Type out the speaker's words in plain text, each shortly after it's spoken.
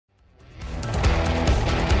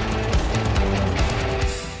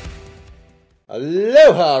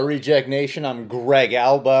Aloha, Reject Nation. I'm Greg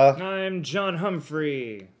Alba. I'm John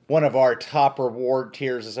Humphrey. One of our top reward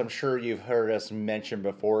tiers, as I'm sure you've heard us mention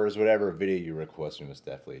before, is whatever video you request, we must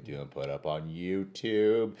definitely do and put up on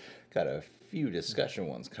YouTube. Got a few discussion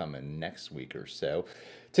ones coming next week or so.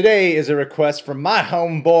 Today is a request from my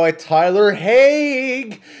homeboy, Tyler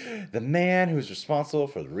Haig, the man who's responsible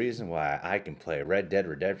for the reason why I can play Red Dead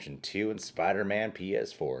Redemption 2 and Spider-Man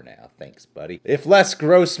PS4 now. Thanks, buddy. If Les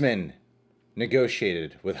Grossman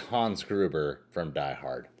negotiated with Hans Gruber from Die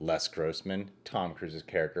Hard. Les Grossman, Tom Cruise's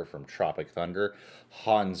character from Tropic Thunder.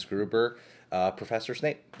 Hans Gruber, Professor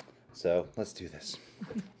Snape. So, let's do this.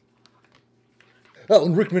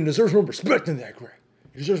 Alan Rickman deserves more respect than that, Greg.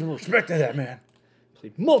 He deserves more respect than that, man.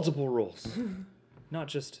 Played multiple roles. Not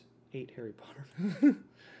just 8 Harry Potter. Unit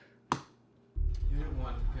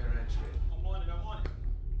 1, prepare entry. I'm on it.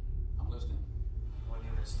 I'm listening. 1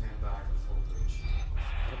 unit, stand by for full breach.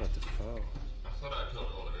 What about the foe? I thought I told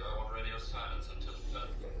all of you I want radio silence until then.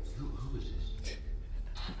 Who is this?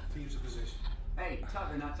 Fuse a position. Hey,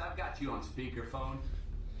 Tuggernuts, I've got you on speakerphone.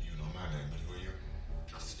 You know my name, but who are you?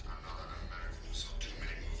 Just another American who saw too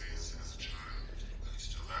many movies as a child. Are you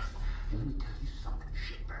still there? Let me tell you something,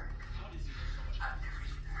 shitbird. How did you know so much? I've never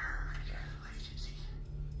even heard of your agency.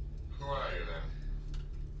 Who are you then?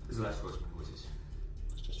 This is Les Grossman. Who is this?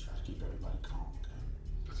 Let's just try to keep everybody calm, okay?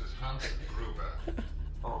 This is Hans Gruber.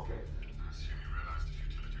 Oh, okay. I assume you realize the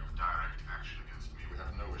futility of direct action against me. We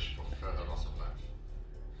have no wish for further loss of life.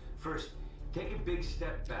 First, take a big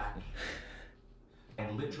step back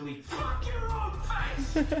and literally fuck your own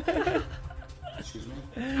face! Excuse me?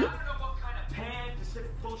 I don't know what kind of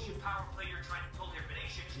pan-Pacific bullshit power play you're trying to pull here, but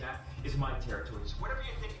Asian Jack is my territory. So whatever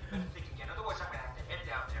you're thinking, you better think again. Otherwise, I'm gonna have to head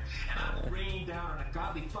down there and I'll rain down on a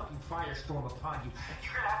godly fucking firestorm upon you.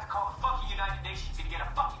 You're gonna have to call the fucking United Nations and get a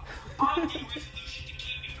fucking binding resolution to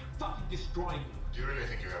keep me from fucking destroying you. Do you really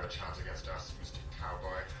think you have a chance against us, Mr.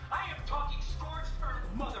 Cowboy? I am talking scorched earth,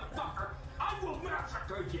 motherfucker. I will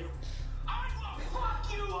massacre you. I will fuck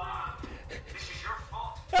you up. This is your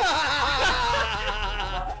fault.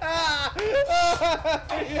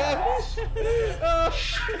 Yes!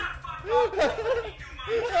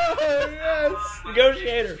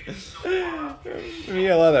 Negotiator!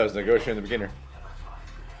 Yeah, I love that was negotiator in the beginner.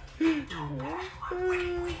 I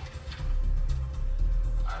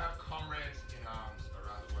have comrades in arms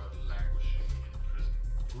around the world languishing in prison.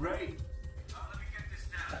 Great. Let me get this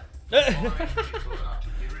down. All these people are to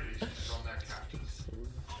be released from their captors.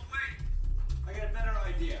 Oh, wait. I got a better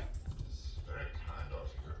idea. It's very kind of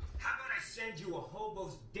you. How about I send you a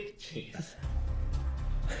hobo's dick cheese?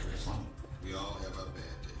 We all have our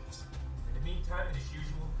bad days. In the meantime, and as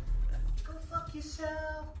usual, go fuck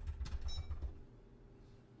yourself.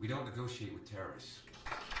 We don't negotiate with terrorists.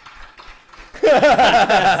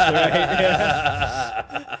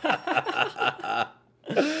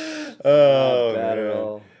 Oh, bad at man.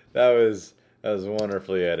 all. That was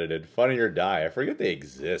wonderfully edited. Funny or Die. I forget they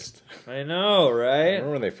exist. I know, right?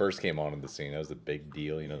 Remember when they first came on in the scene? That was a big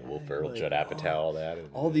deal. You know, the Will Ferrell, like, Judd Apatow, all that.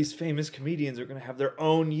 All these famous comedians are going to have their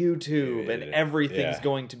own YouTube, and everything's Yeah.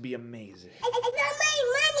 going to be amazing.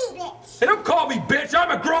 Hey, don't call me bitch!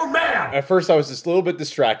 I'm a grown man! At first, I was just a little bit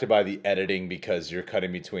distracted by the editing because you're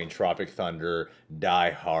cutting between Tropic Thunder,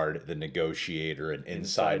 Die Hard, The Negotiator, and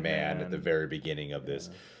Inside Man at the very beginning of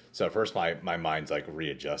this. So at first, my mind's like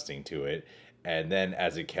readjusting to it. And then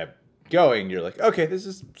as it kept going, you're like, okay, this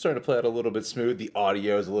is starting to play out a little bit smooth. The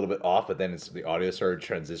audio is a little bit off, but then the audio started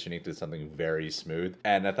transitioning to something very smooth.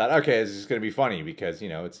 And I thought, okay, this is going to be funny because, you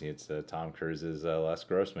know, it's Tom Cruise's Les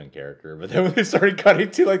Grossman character. But then when they started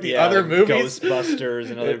cutting to like the other movies,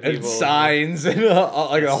 Ghostbusters and other people, and Signs and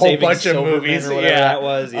like a whole Saving bunch of Silverman movies, or whatever that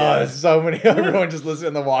was. Yeah, so many. Everyone just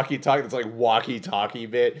listening to the walkie-talkie. It's like walkie-talkie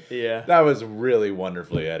bit. Yeah. That was really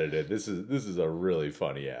wonderfully edited. This is a really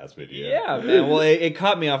funny ass video. Yeah, man. Well, it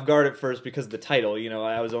caught me off guard at first because of the title. You know,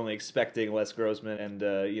 I was only expecting Les Grossman and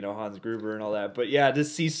you know, Hans Gruber and all that. But yeah, to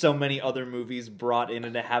see so many other movies brought in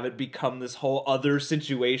and to have it become this whole other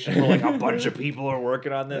situation where like a bunch of people are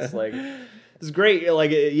working on this, like, it's great. Like,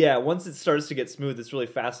 yeah, once it starts to get smooth, it's really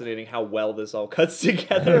fascinating how well this all cuts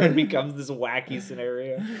together and becomes this wacky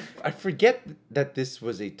scenario. I forget that this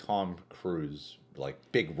was a Tom Cruise like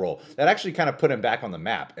big role that actually kind of put him back on the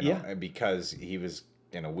map. Because he was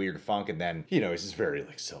in a weird funk, and then, you know, he's this very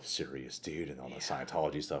like self-serious dude and all the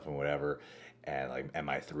Scientology stuff and whatever, and like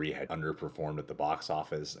MI3 had underperformed at the box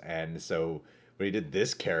office, and so when he did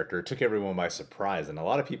this character, it took everyone by surprise. And a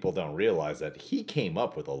lot of people don't realize that he came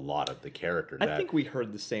up with a lot of the character. I think we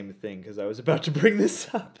heard the same thing because I was about to bring this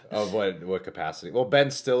up. Of what capacity? Well, Ben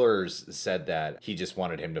Stiller's said that he just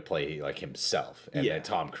wanted him to play like himself, and then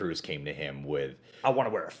Tom Cruise came to him with, I want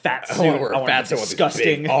to wear a fat suit. I want to wear a fat suit with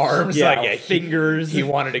disgusting big arms, fingers. He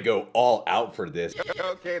wanted to go all out for this.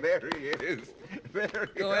 Okay, there he is. There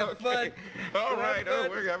he is. Okay. All right. Oh,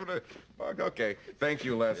 we're having a... Okay. Thank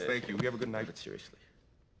you, Les. Thank you. We have a good night. But seriously,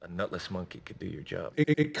 a nutless monkey could do your job.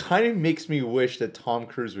 It kind of makes me wish that Tom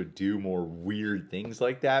Cruise would do more weird things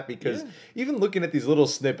like that, because even looking at these little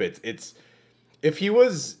snippets, if he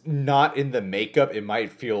was not in the makeup, it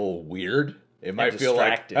might feel weird. It might feel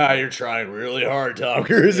like, you're trying really hard, Tom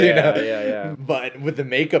Cruise, you know? Yeah. But with the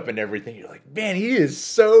makeup and everything, you're like, man, he is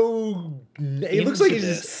so... It looks like he's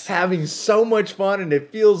just having so much fun, and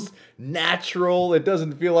it feels natural. It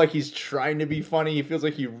doesn't feel like he's trying to be funny. He feels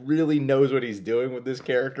like he really knows what he's doing with this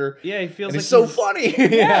character. Yeah, he feels like he's so funny.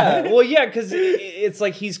 Because it's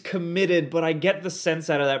like he's committed, but I get the sense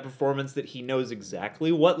out of that performance that he knows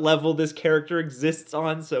exactly what level this character exists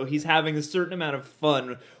on, so he's having a certain amount of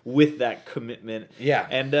fun with that commitment. Yeah.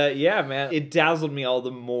 And man, it dazzled me all the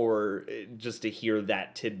more just to hear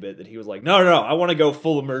that tidbit that he was like, no, I want to go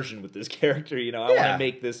full immersion with this character, you know, I want to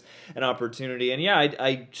make this an opportunity. And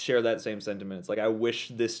I share that same sentiment. It's like, I wish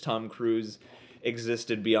this Tom Cruise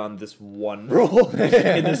existed beyond this one role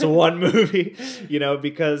in this one movie, you know,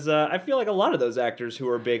 because I feel like a lot of those actors who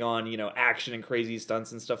are big on, you know, action and crazy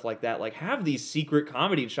stunts and stuff like that, like, have these secret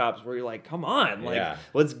comedy chops where you're like, come on, like,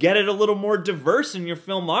 let's get it a little more diverse in your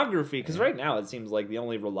filmography, because right now it seems like the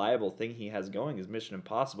only reliable thing he has going is Mission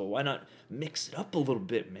Impossible. Why not mix it up a little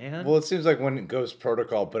bit, man? Well, it seems like when Ghost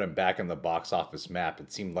Protocol put him back in the box office map,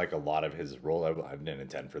 it seemed like a lot of his role, I didn't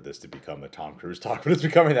intend for this to become a Tom Cruise talk, but it's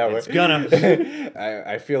becoming that way. It's gonna.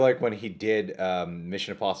 I feel like when he did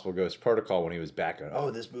Mission Impossible Ghost Protocol, when he was back on, oh,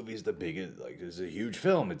 this movie's the biggest, like, this is a huge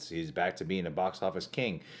film. He's back to being a box office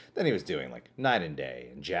king. Then he was doing, like, Night and Day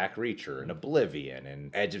and Jack Reacher and Oblivion,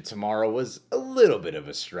 and Edge of Tomorrow was a little bit of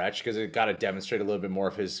a stretch because it got to demonstrate a little bit more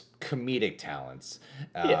of his comedic talents.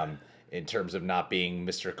 In terms of not being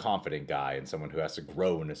Mr. Confident guy and someone who has to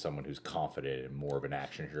grow into someone who's confident and more of an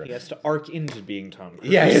action hero. He has to arc into being Tom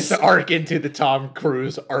Cruise. Yeah, he has to arc into the Tom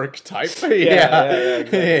Cruise archetype.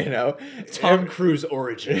 Exactly. You know, Tom Cruise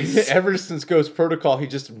origins. Ever since Ghost Protocol, he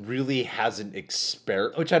just really hasn't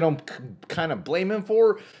experimented, which I don't kind of blame him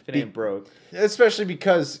for. If it ain't broke. Especially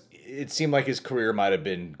because it seemed like his career might have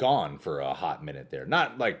been gone for a hot minute there.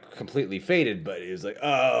 Not like completely faded, but it was like,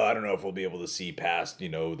 oh, I don't know if we'll be able to see past, you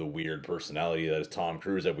know, the weird personality that is Tom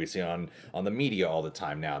Cruise that we see on the media all the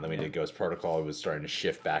time now. And then we did Ghost Protocol, it was starting to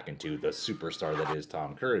shift back into the superstar that is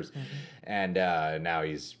Tom Cruise. And now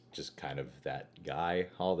he's just kind of that guy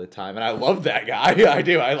all the time, and I love that guy. I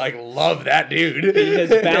do. I like love that dude. He has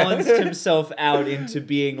balanced himself out into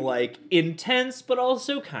being like intense, but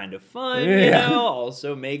also kind of fun. You know,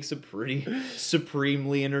 also makes a pretty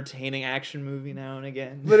supremely entertaining action movie now and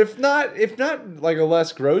again. But if not like a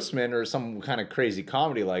Les Grossman or some kind of crazy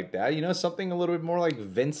comedy like that, you know, something a little bit more like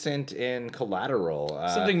Vincent in Collateral,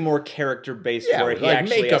 something more character based, where he like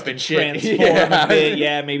actually makeup has to and transform a bit.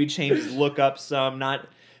 Yeah, maybe change his look up some, not.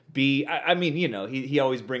 I mean, you know, he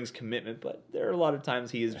always brings commitment, but there are a lot of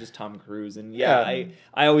times he is just Tom Cruise, and I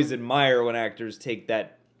always admire when actors take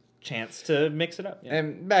that chance to mix it up. Yeah.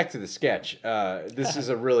 And back to the sketch. This is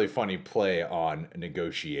a really funny play on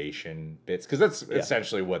negotiation bits, because that's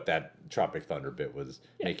essentially what that Tropic Thunder bit was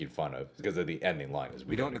making fun of, because of the ending line is,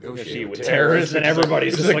 we don't negotiate with terrorists, and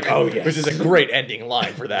everybody's just like, oh yes, which is a great ending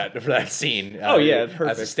line for that scene. Perfect.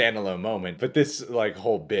 As a standalone moment. But this like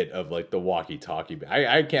whole bit of like the walkie-talkie bit,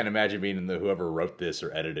 I can't imagine being whoever wrote this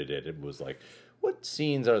or edited it. It was like, what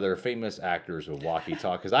scenes are there famous actors with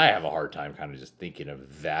walkie-talkies? Because I have a hard time kind of just thinking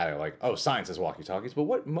of that. Like, oh, science has walkie-talkies, but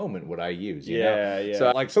what moment would I use? You know?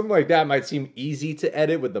 So like something like that might seem easy to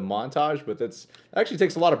edit with the montage, but it actually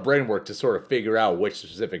takes a lot of brain work to sort of figure out which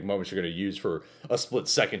specific moments you're going to use for a split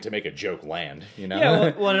second to make a joke land. You know?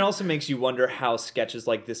 Yeah. Well, and it also makes you wonder how sketches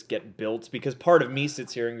like this get built, because part of me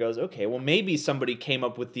sits here and goes, okay, well maybe somebody came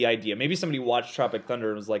up with the idea. Maybe somebody watched Tropic Thunder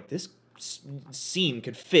and was like, this scene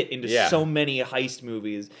could fit into so many heist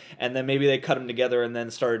movies, and then maybe they cut them together and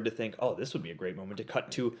then started to think, oh, this would be a great moment to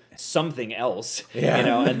cut to something else, you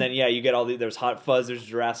know, and then you get all there's Hot Fuzz, there's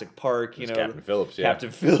Jurassic Park, you know, Captain Phillips,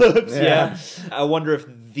 I wonder if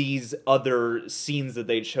these other scenes that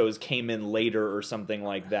they chose came in later or something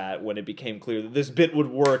like that, when it became clear that this bit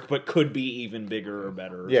would work but could be even bigger or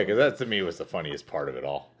better. Yeah, because that to me was the funniest part of it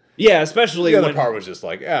all. Yeah, especially The other when part was just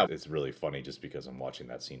like, it's really funny just because I'm watching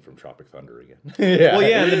that scene from Tropic Thunder again. Yeah. Well,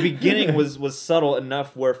 yeah, and the beginning was subtle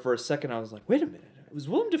enough where for a second I was like, wait a minute, was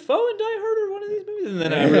Willem Dafoe in Die Hard or one of these movies? And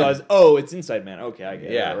then I realized, oh, it's Inside Man. Okay, I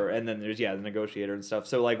get it. And then there's, the Negotiator and stuff.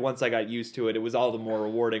 So, like, once I got used to it, it was all the more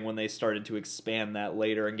rewarding when they started to expand that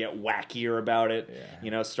later and get wackier about it. Yeah.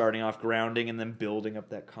 You know, starting off grounding and then building up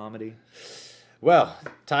that comedy. Well,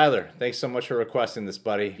 Tyler, thanks so much for requesting this,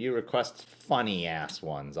 buddy. You request funny-ass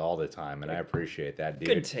ones all the time, and I appreciate that, dude.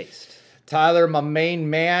 Good taste. Tyler, my main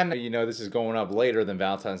man, you know this is going up later than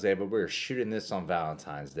Valentine's Day, but we're shooting this on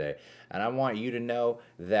Valentine's Day. And I want you to know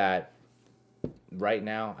that right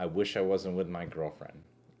now, I wish I wasn't with my girlfriend.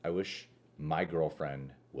 I wish my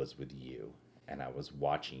girlfriend was with you, and I was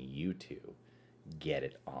watching you two get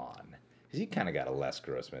it on. Because you kind of got a Les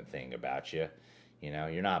Grossman thing about you. You know,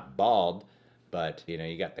 you're not bald, but, you know,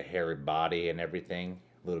 you got the hairy body and everything,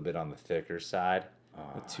 a little bit on the thicker side.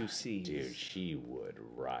 With 2 C's. Dude, she would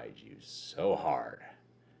ride you so hard.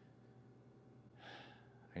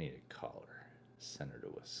 I need to call her. Send her to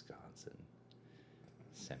Wisconsin.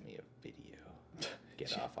 Send me a video.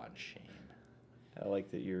 Get off on shame. I like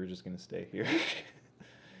that you're just going to stay here.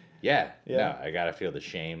 Yeah. No, I got to feel the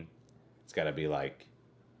shame. It's got to be like,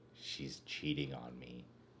 she's cheating on me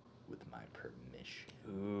with my permission.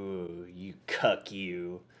 Ooh, you cuck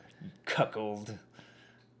you. You cuckold.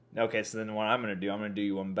 Okay, so then what I'm going to do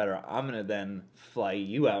you one better. I'm going to then fly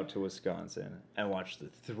you out to Wisconsin and watch the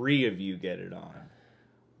 3 of you get it on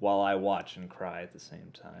while I watch and cry at the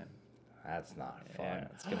same time. That's not fun. Yeah,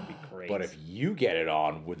 it's going to be great. But if you get it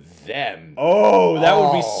on with them... Oh, that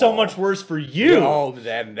would be so much worse for you. Oh,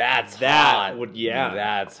 then that's hot.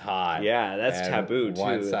 That's hot. Yeah, that's and taboo, too.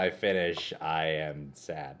 Once I finish, I am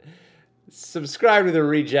sad. Subscribe to the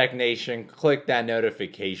Reject Nation. Click that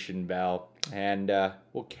notification bell. And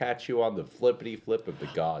we'll catch you on the flippity flip of the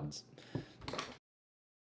gods.